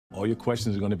All your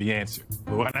questions are going to be answered.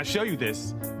 But when I show you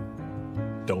this,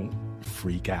 don't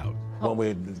freak out. When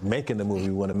we're making the movie,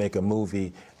 we want to make a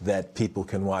movie that people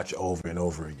can watch over and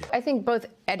over again. I think both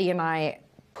Eddie and I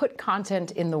put content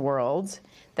in the world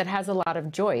that has a lot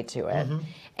of joy to it.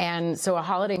 And so a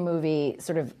holiday movie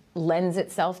sort of lends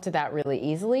itself to that really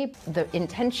easily. The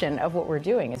intention of what we're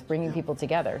doing is bringing people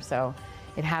together. So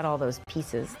it had all those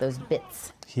pieces, those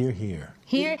bits. Hear, hear.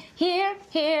 Hear, hear,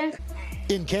 hear.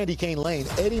 In Candy Cane Lane,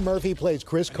 Eddie Murphy plays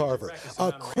Chris Carver,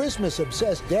 a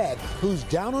Christmas-obsessed dad who's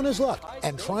down on his luck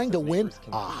and trying to win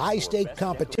a high-stake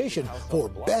competition for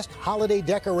best holiday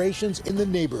decorations in the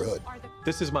neighborhood.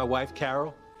 This is my wife,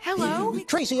 Carol. Hello.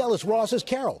 Tracee Ellis Ross is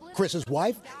Carol, Chris's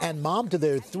wife and mom to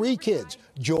their 3 kids,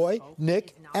 Joy,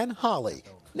 Nick, and Holly.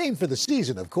 Named for the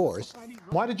season, of course.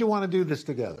 Why did you want to do this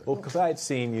together? Well, because I had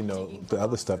seen, the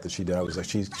other stuff that she did. I was like,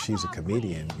 she's a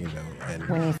comedian, And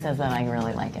When he says that, I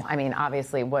really like it. I mean,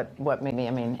 obviously, what made me?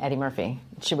 I mean, Eddie Murphy.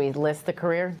 Should we list the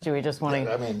career? Do we just want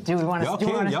to? Do we want to?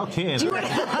 Y'all can. Do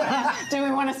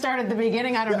we want to start at the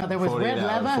beginning? I don't know. There was red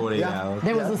leather. 48 hours.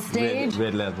 There was a stage.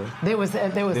 Red leather. There was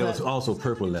also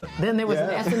purple leather. Then there was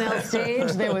an SNL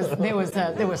stage. There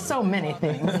was so many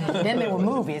things. Then there were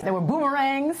movies. There were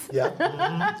boomerangs.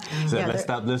 So let's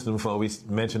stop listening before we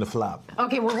mention the flop.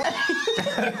 Okay, well,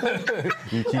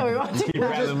 you keep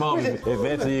rattling them off.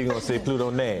 Eventually you're going to say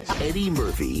Pluto Nash. Eddie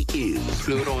Murphy is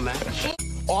Pluto Nash.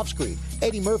 Off-screen,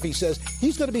 Eddie Murphy says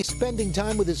he's going to be spending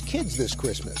time with his kids this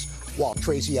Christmas, while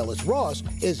Tracee Ellis Ross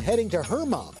is heading to her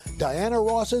mom, Diana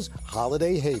Ross's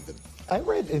holiday haven. I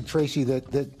read, Tracee,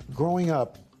 that growing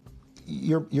up,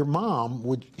 your mom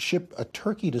would ship a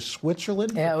turkey to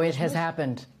Switzerland. yeah, it has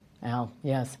happened. Al,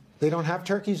 yes. They don't have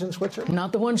turkeys in Switzerland?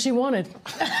 Not the one she wanted.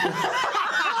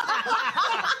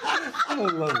 I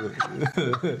love it.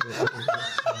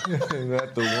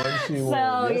 Not the one she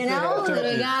wanted. So, you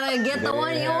gotta get the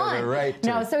one you want. Right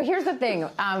no, so here's the thing.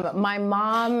 My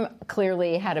mom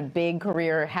clearly had a big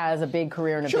career, has a big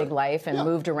career and a big life, and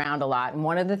moved around a lot. And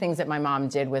one of the things that my mom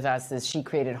did with us is she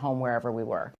created home wherever we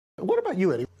were. What about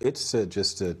you, Eddie? It's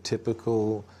just a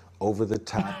typical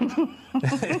over-the-top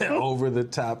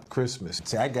Christmas.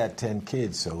 See, I got 10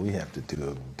 kids, so we have to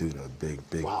do the big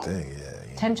thing.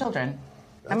 Yeah, 10 children.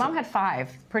 My mom had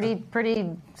 5. Pretty.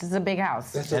 This is a big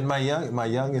house. And my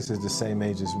youngest is the same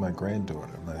age as my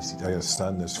granddaughter. I got a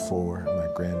son that's 4. My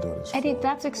granddaughter's 4. Eddie,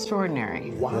 that's extraordinary.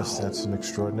 Wow. Yes, that's an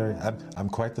extraordinary. I'm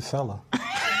quite the fella.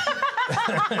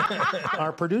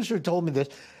 Our producer told me this.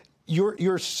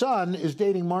 Your son is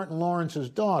dating Martin Lawrence's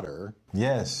daughter.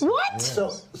 Yes. What? Yes.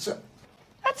 So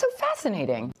that's so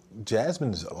fascinating.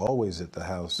 Jasmine's always at the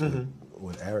house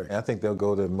with Eric. I think they'll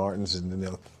go to Martin's and then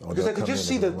they'll. Because I could just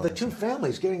see the 2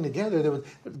 families getting together. There was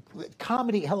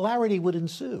hilarity would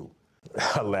ensue.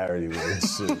 Hilarity would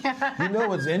ensue. You know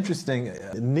what's interesting?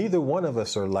 Neither one of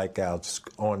us are like our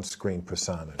on-screen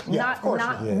personas. Yeah, of course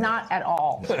not at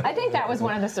all. I think that was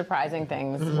one of the surprising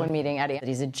things when meeting Eddie.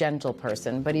 He's a gentle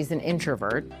person, but he's an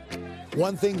introvert.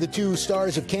 One thing the 2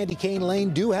 stars of Candy Cane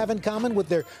Lane do have in common with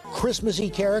their Christmassy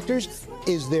characters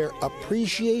is their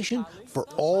appreciation for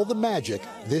all the magic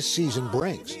this season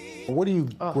brings. What are you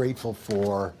grateful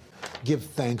for, give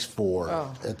thanks for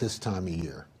at this time of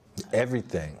year?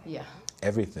 Everything. Yeah.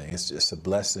 Everything. It's just a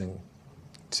blessing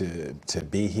to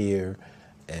be here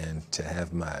and to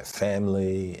have my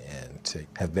family and to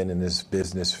have been in this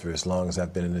business for as long as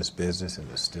I've been in this business and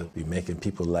to still be making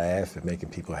people laugh and making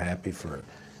people happy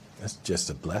that's just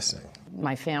a blessing.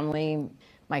 My family,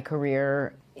 my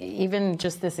career, even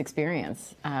just this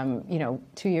experience.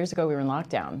 2 years ago we were in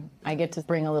lockdown. I get to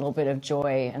bring a little bit of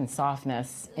joy and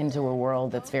softness into a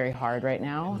world that's very hard right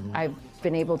now. I've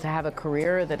been able to have a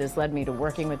career that has led me to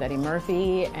working with Eddie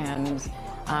Murphy and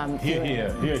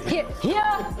Here.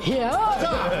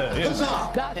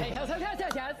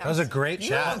 That was a great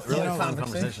chat. Really fun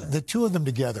conversation. The 2 of them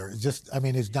together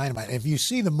is dynamite. If you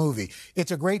see the movie,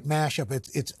 it's a great mashup.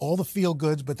 It's all the feel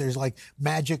goods, but there's like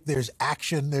magic, there's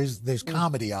action, there's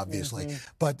comedy, obviously.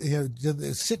 But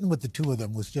sitting with the 2 of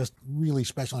them was just really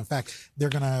special. In fact,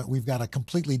 we've got a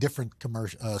completely different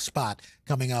commercial spot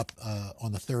coming up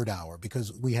on the 3rd hour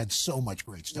because we had so much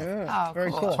great stuff. Oh,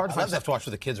 very cool. It's hard to find stuff to watch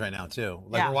with the kids right now too.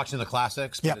 Like we're watching the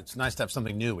classics, but it's nice to have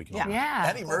something new we can watch. Yeah.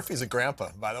 Eddie Murphy's a grandpa,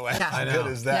 by the way. I How know.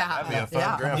 good is that? That'd be a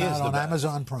fun grandpa. Out on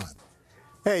Amazon Prime.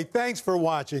 Hey, thanks for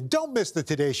watching. Don't miss the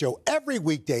Today Show every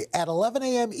weekday at 11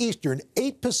 a.m. Eastern,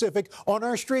 8 Pacific on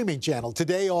our streaming channel,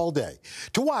 Today All Day.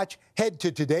 To watch, head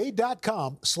to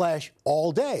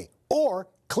today.com/allday or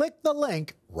click the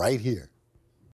link right here.